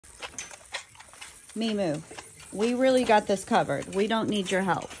Mimu, we really got this covered. We don't need your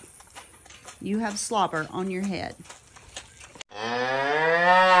help. You have slobber on your head.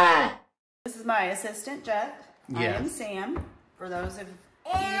 This is my assistant, Jet. Yeah. I am Sam. For those of you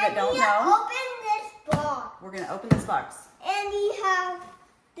that don't know, open this box. We're going to open this box. And you have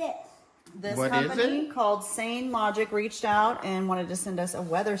this. This company called Sainlogic reached out and wanted to send us a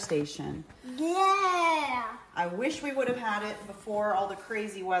weather station. Yeah. I wish we would have had it before all the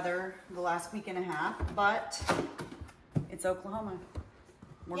crazy weather the last week and a half, but it's Oklahoma.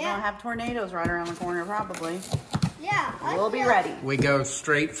 We're going to have tornadoes right around the corner probably. Yeah. We'll be ready. We go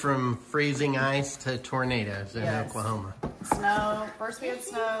straight from freezing ice to tornadoes in Oklahoma. Snow. First we had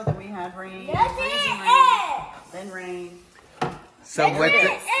snow, then we had rain, then rain. So what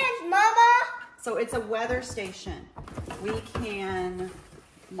So it's a weather station. We can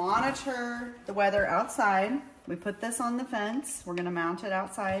monitor the weather outside. We put this on the fence. We're going to mount it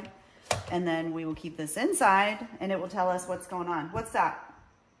outside. And then we will keep this inside and it will tell us what's going on. What's that?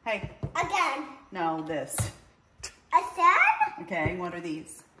 Hey. Again. No, this. Again? Okay, what are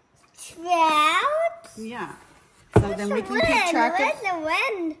these? Clouds? Yeah. So then we can keep track of... Where's the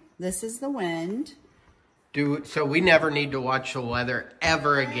wind? This is the wind. So we never need to watch the weather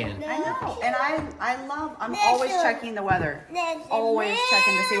ever again. I know, and I'm always checking the weather. Always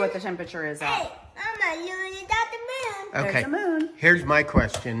checking to see what the temperature is at. Hey, Mama, you got the moon. Okay. There's the moon. Here's my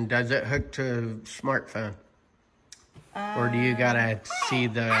question. Does it hook to smartphone? Or do you gotta see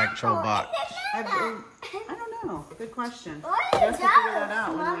the actual box? I don't know. Good question. I guess we'll figure that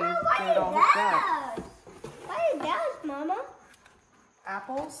out when we get it all hooked up. What are those, Mama?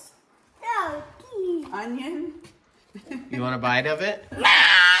 Apples? No, tea. Onion? You want a bite of it?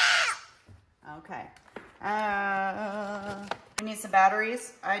 Okay. We need some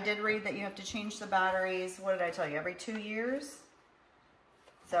batteries. I did read that you have to change the batteries. What did I tell you? Every 2 years?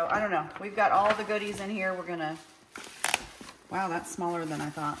 So, I don't know. We've got all the goodies in here. We're going to... Wow, that's smaller than I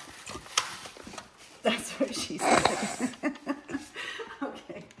thought. That's what she said.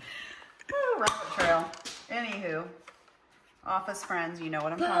 Okay. Ooh, rabbit trail. Anywho. Office friends, you know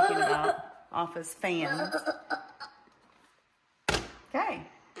what I'm talking about. Office fans. Okay.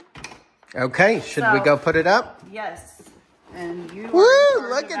 Okay, should we go put it up? Yes. And you Woo,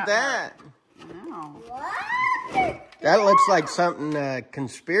 look at that. Wow. What? That looks like something a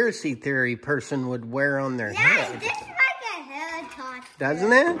conspiracy theory person would wear on their head. This is like a helicopter.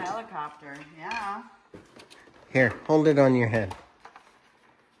 Doesn't it? Helicopter, yeah. Here, hold it on your head.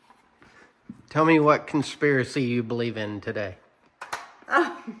 Tell me what conspiracy you believe in today.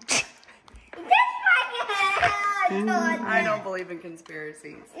 Oh. This is like a helicopter. I don't believe in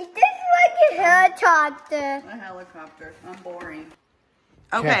conspiracies. This is like a helicopter. A helicopter. I'm boring.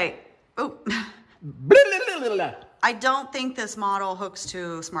 Okay. Oh. I don't think this model hooks to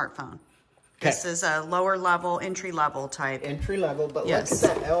a smartphone. This is a lower level, entry level type. Entry level, but yes.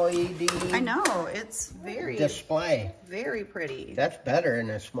 Look at that LED. I know, it's very display. Very pretty. That's better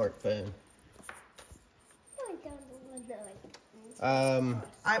than a smartphone.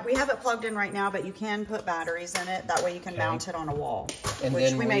 We have it plugged in right now, but you can put batteries in it. That way you can mount it on a wall, and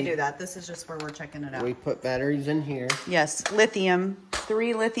which we may do that. This is just where we're checking it out. We put batteries in here. Yes, lithium,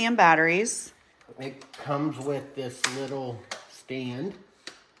 3 lithium batteries. It comes with this little stand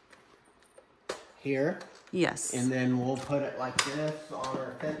here. Yes. And then we'll put it like this on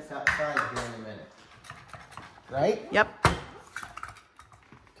our fence outside here in a minute. Right? Yep.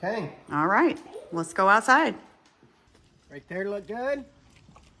 Okay. All right, let's go outside. Right there look good?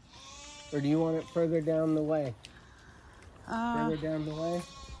 Or do you want it further down the way? Further down the way?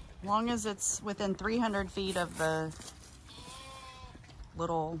 As long as it's within 300 feet of the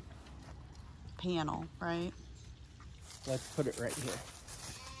little panel, right? Let's put it right here.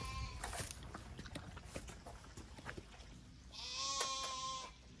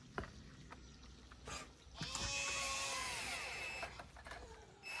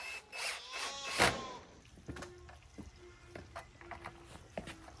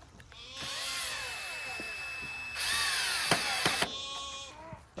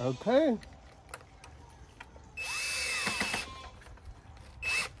 Okay.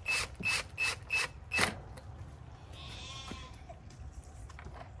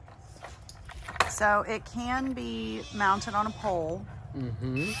 So it can be mounted on a pole.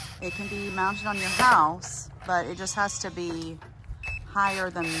 Mm-hmm. It can be mounted on your house, but it just has to be higher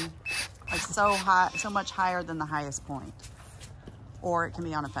than, like so high, so much higher than the highest point. Or it can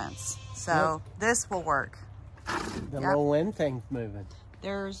be on a fence. So this will work. The little wind thing's moving.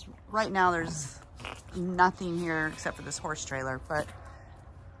 Right now there's nothing here except for this horse trailer, but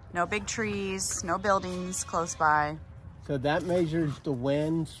no big trees, no buildings close by. So that measures the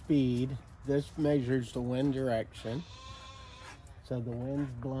wind speed this measures the wind direction. So the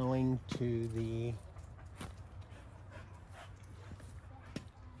wind's blowing to the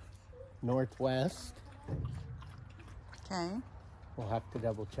northwest. Okay. We'll have to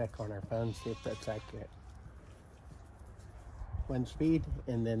double check on our phone, see if that's accurate. Wind speed,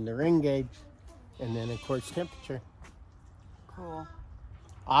 and then the ring gauge, and then of course temperature. Cool.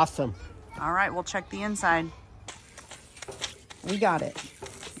 Awesome. All right, we'll check the inside. We got it.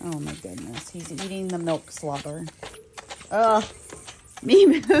 Oh my goodness, he's eating the milk slobber. Ugh,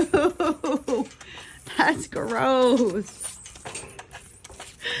 Mimu, that's gross.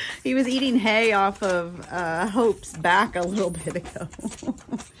 He was eating hay off of Hope's back a little bit ago.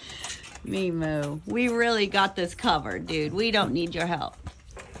 Mimu, we really got this covered, dude. We don't need your help.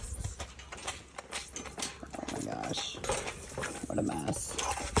 Oh my gosh, what a mess.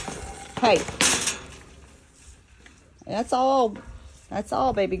 Hey, that's all,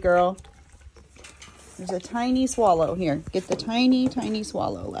 baby girl. There's a tiny swallow here. Get the tiny, tiny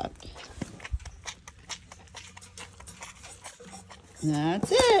swallow left.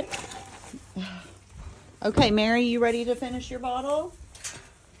 That's it. Okay, Mary, you ready to finish your bottle?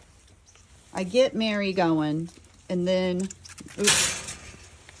 I get Mary going, and then, oops.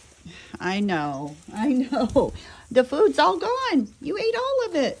 I know. The food's all gone. You ate all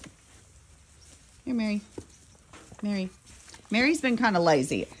of it. Here, Mary. Mary's been kind of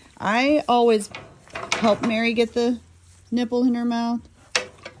lazy. I always help Mary get the nipple in her mouth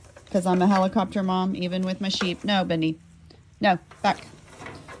because I'm a helicopter mom, even with my sheep. No, Benny. No, back.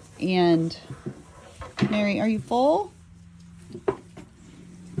 And Mary, are you full?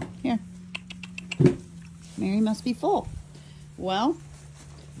 Here. Mary must be full. Well,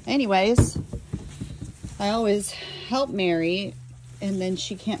 anyways, I always help Mary, and then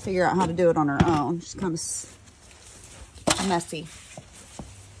she can't figure out how to do it on her own. She's kind of messy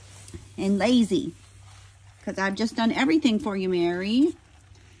and lazy because I've just done everything for you, Mary.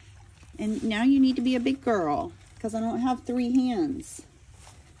 And now you need to be a big girl because I don't have 3 hands.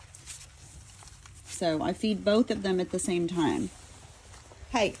 So I feed both of them at the same time.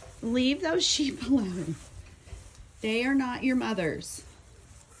 Hey, leave those sheep alone. They are not your mother's.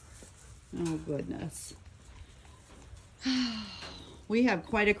 Oh, goodness. We have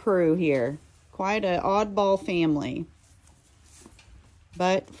quite a crew here. Quite an oddball family.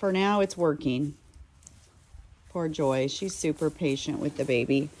 But for now, it's working. Poor Joy. She's super patient with the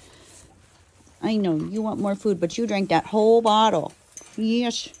baby. I know you want more food, but you drank that whole bottle.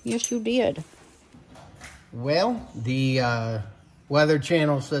 Yes, you did. Well, the Weather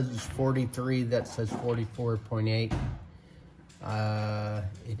Channel says it's 43. That says 44.8.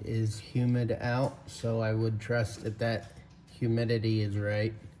 It is humid out, so I would trust that humidity is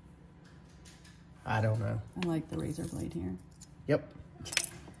right. I don't know. I like the razor blade here. Yep.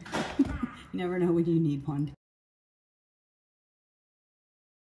 You never know when you need one.